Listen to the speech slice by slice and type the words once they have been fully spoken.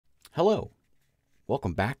Hello,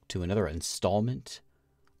 welcome back to another installment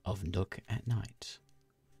of Nook at Night.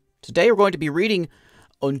 Today we're going to be reading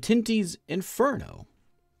Ontinti's Inferno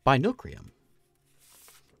by Nookrium.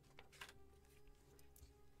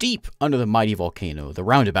 Deep under the mighty volcano, the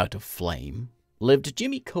roundabout of flame, lived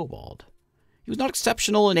Jimmy Kobold. He was not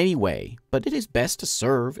exceptional in any way, but did his best to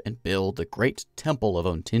serve and build the great temple of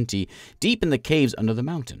Ontinti deep in the caves under the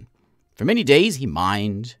mountain. For many days he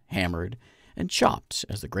mined, hammered, and chopped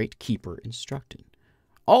as the great keeper instructed,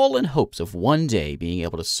 all in hopes of one day being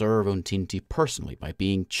able to serve Ontinti personally by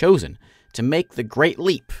being chosen to make the great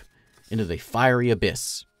leap into the fiery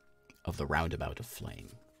abyss of the roundabout of flame.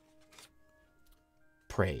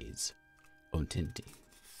 Praise Ontinti.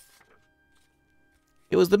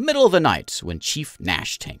 It was the middle of the night when Chief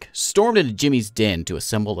Nash Tank stormed into Jimmy's den to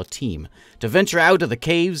assemble a team to venture out of the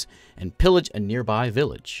caves and pillage a nearby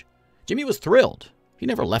village. Jimmy was thrilled. He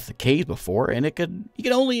never left the caves before, and he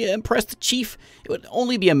could only impress the chief. It would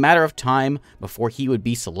only be a matter of time before he would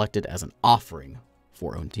be selected as an offering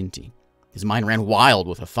for Ontinti. His mind ran wild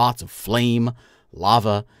with the thoughts of flame,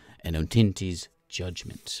 lava, and Ontinti's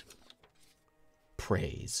judgment.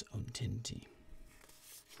 Praise Ontinti.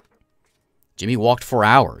 Jimmy walked for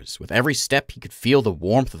hours. With every step, he could feel the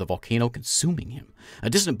warmth of the volcano consuming him. A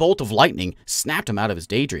distant bolt of lightning snapped him out of his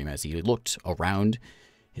daydream as he looked around.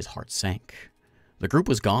 His heart sank. The group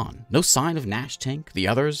was gone. No sign of Nash Tank, the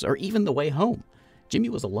others, or even the way home. Jimmy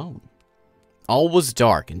was alone. All was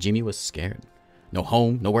dark, and Jimmy was scared. No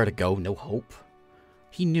home, nowhere to go, no hope.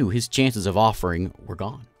 He knew his chances of offering were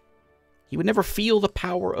gone. He would never feel the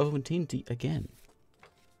power of Ontinti again.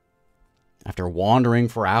 After wandering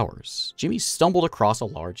for hours, Jimmy stumbled across a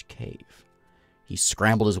large cave. He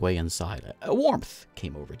scrambled his way inside. A warmth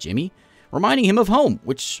came over Jimmy, reminding him of home,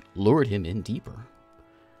 which lured him in deeper.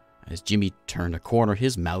 As Jimmy turned a corner,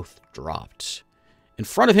 his mouth dropped. In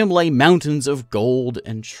front of him lay mountains of gold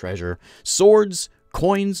and treasure, swords,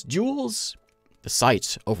 coins, jewels. The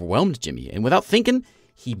sight overwhelmed Jimmy, and without thinking,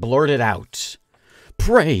 he blurted out,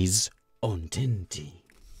 "Praise Ontinti."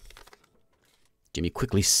 Jimmy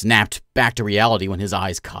quickly snapped back to reality when his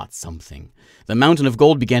eyes caught something. The mountain of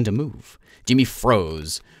gold began to move. Jimmy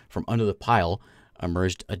froze. From under the pile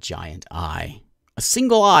emerged a giant eye. A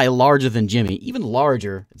single eye larger than Jimmy, even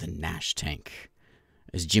larger than Nash Tank.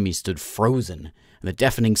 As Jimmy stood frozen, and the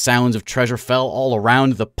deafening sounds of treasure fell all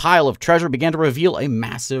around, the pile of treasure began to reveal a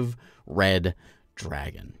massive red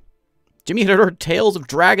dragon. Jimmy had heard tales of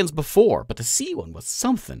dragons before, but to see one was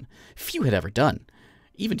something few had ever done.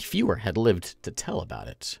 Even fewer had lived to tell about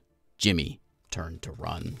it. Jimmy turned to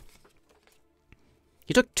run.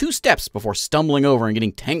 He took 2 steps before stumbling over and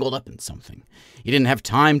getting tangled up in something. He didn't have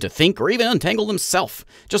time to think or even untangle himself.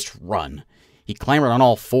 Just run. He clambered on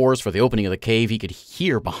all fours for the opening of the cave. He could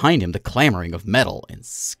hear behind him the clamoring of metal and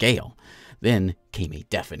scale. Then came a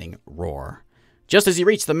deafening roar. Just as he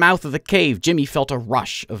reached the mouth of the cave, Jimmy felt a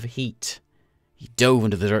rush of heat. He dove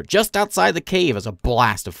into the dirt just outside the cave as a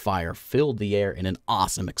blast of fire filled the air in an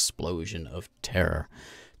awesome explosion of terror,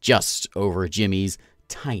 just over Jimmy's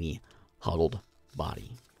tiny, huddled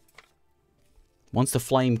body. Once the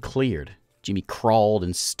flame cleared, Jimmy crawled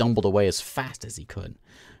and stumbled away as fast as he could.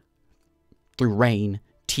 Through rain,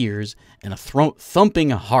 tears, and a thumping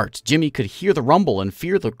heart, Jimmy could hear the rumble and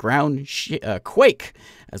feel the ground quake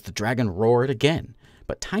as the dragon roared again.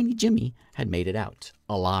 But tiny Jimmy had made it out,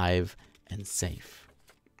 alive and safe.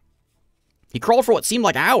 He crawled for what seemed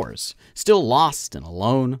like hours, still lost and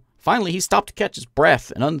alone. Finally, he stopped to catch his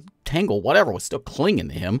breath and untangle whatever was still clinging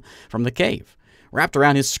to him from the cave. Wrapped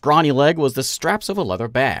around his scrawny leg was the straps of a leather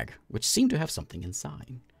bag, which seemed to have something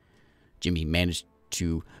inside. Jimmy managed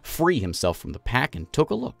to free himself from the pack and took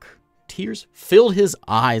a look. Tears filled his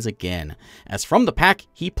eyes again, as from the pack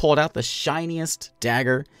he pulled out the shiniest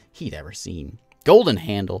dagger he'd ever seen. Golden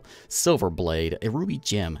handle, silver blade, a ruby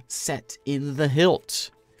gem set in the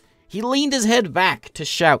hilt. He leaned his head back to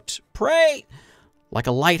shout, "Pray!" like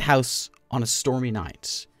a lighthouse on a stormy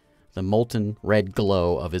night. The molten red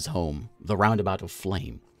glow of his home, the roundabout of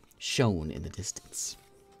flame, shone in the distance.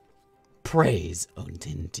 Praise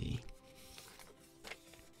Ontinti.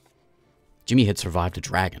 Jimmy had survived a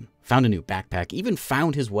dragon, found a new backpack, even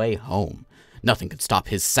found his way home. Nothing could stop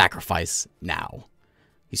his sacrifice now.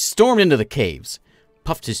 He stormed into the caves,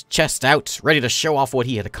 puffed his chest out, ready to show off what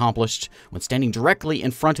he had accomplished, when standing directly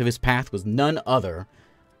in front of his path was none other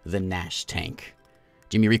than Nash Tank.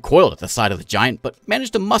 Jimmy recoiled at the sight of the giant, but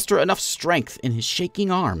managed to muster enough strength in his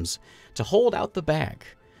shaking arms to hold out the bag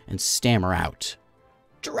and stammer out,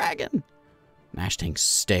 "Dragon!" Nash Tank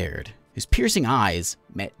stared. His piercing eyes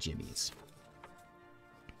met Jimmy's.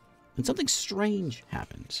 And something strange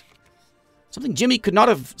happened. Something Jimmy could not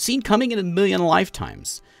have seen coming in a million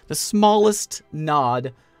lifetimes. The smallest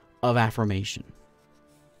nod of affirmation.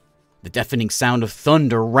 The deafening sound of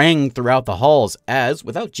thunder rang throughout the halls as,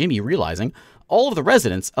 without Jimmy realizing, all of the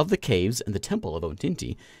residents of the caves and the temple of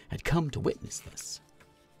Ontinti had come to witness this.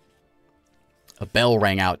 A bell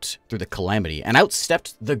rang out through the calamity, and out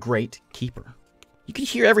stepped the Great Keeper. You could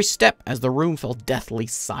hear every step as the room fell deathly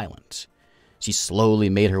silent. She slowly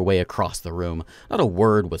made her way across the room. Not a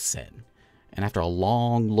word was said, and after a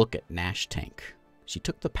long look at Nash Tank, she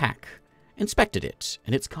took the pack, inspected it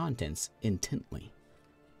and its contents intently.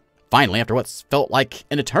 Finally, after what felt like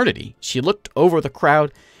an eternity, she looked over the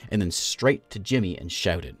crowd and then straight to Jimmy and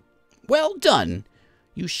shouted, "Well done!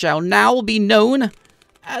 You shall now be known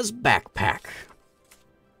as Backpack.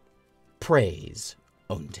 Praise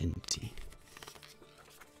Ontinti."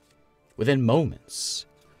 Within moments,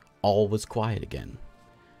 all was quiet again.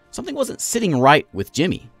 Something wasn't sitting right with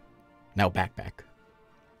Jimmy, now Backpack.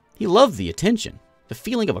 He loved the attention, the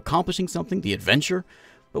feeling of accomplishing something, the adventure,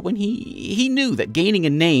 but when he knew that gaining a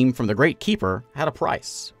name from the Great Keeper had a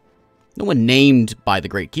price. No one named by the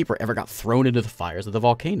Great Keeper ever got thrown into the fires of the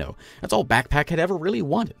volcano. That's all Backpack had ever really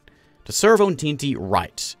wanted, to serve Ontinti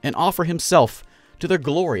right and offer himself to their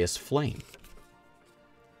glorious flame.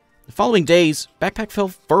 The following days, Backpack fell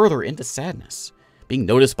further into sadness, being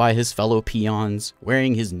noticed by his fellow peons,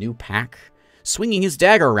 wearing his new pack, swinging his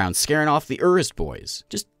dagger around, scaring off the Urist boys.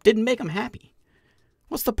 Just didn't make him happy.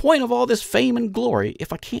 What's the point of all this fame and glory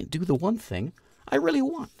if I can't do the one thing I really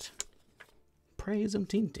want? Praise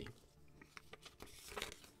Ontinti.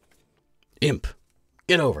 Imp,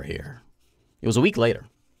 get over here. It was a week later.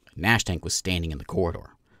 Nash Tank was standing in the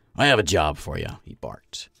corridor. "I have a job for you," he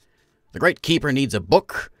barked. "The Great Keeper needs a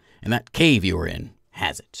book, and that cave you were in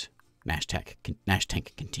has it." Nash Tank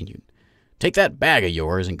continued. "Take that bag of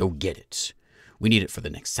yours and go get it. We need it for the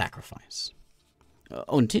next sacrifice."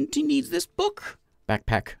 "Ontinti needs this book?"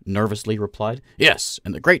 Backpack nervously replied. "Yes,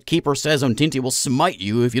 and the Great Keeper says Ontinti will smite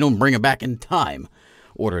you if you don't bring it back in time,"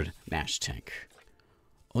 ordered Nash Tank.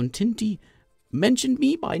 "Ontinti mentioned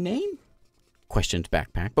me by name?" questioned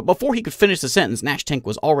Backpack, but before he could finish the sentence, Nash Tank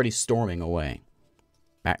was already storming away.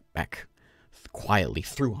 Backpack quietly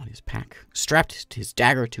threw on his pack, strapped his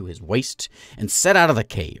dagger to his waist, and set out of the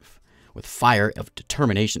cave. With a fire of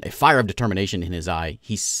determination in his eye,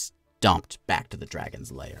 he stomped back to the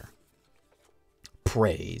dragon's lair.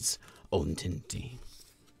 Praise Ontinti.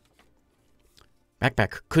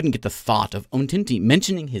 Backpack couldn't get the thought of Ontinti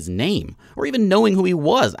mentioning his name or even knowing who he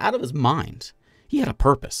was out of his mind. He had a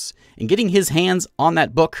purpose, and getting his hands on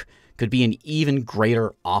that book could be an even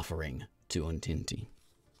greater offering to Ontinti.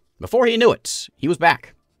 Before he knew it, he was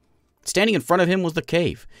back. Standing in front of him was the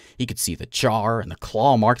cave. He could see the char and the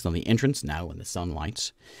claw marks on the entrance now in the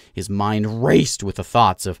sunlight. His mind raced with the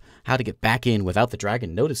thoughts of how to get back in without the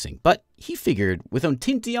dragon noticing, but he figured with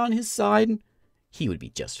Ontinti on his side, he would be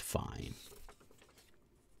just fine.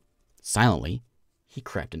 Silently, he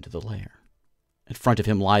crept into the lair. In front of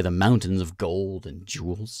him lie the mountains of gold and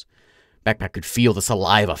jewels. Backpack could feel the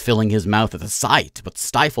saliva filling his mouth at the sight, but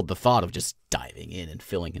stifled the thought of just diving in and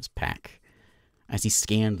filling his pack. As he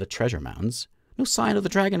scanned the treasure mounds, no sign of the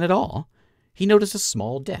dragon at all, he noticed a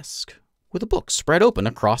small desk with a book spread open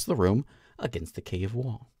across the room against the cave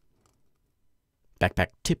wall. Backpack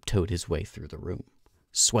tiptoed his way through the room.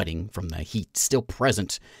 Sweating from the heat still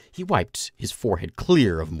present, he wiped his forehead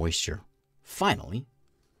clear of moisture. Finally,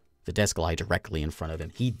 the desk lay directly in front of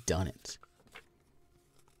him. He'd done it.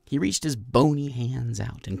 He reached his bony hands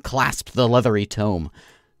out and clasped the leathery tome.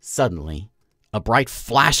 Suddenly, a bright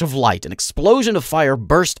flash of light, an explosion of fire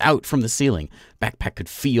burst out from the ceiling. Backpack could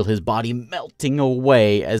feel his body melting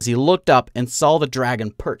away as he looked up and saw the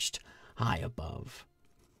dragon perched high above,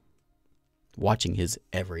 watching his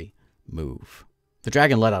every move. The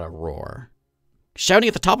dragon let out a roar. Shouting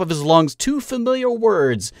at the top of his lungs, two familiar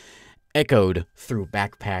words echoed through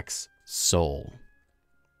Backpack's soul.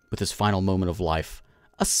 With his final moment of life,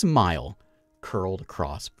 a smile curled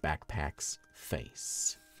across Backpack's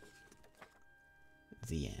face.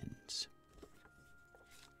 The end.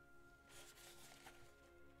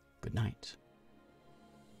 Good night.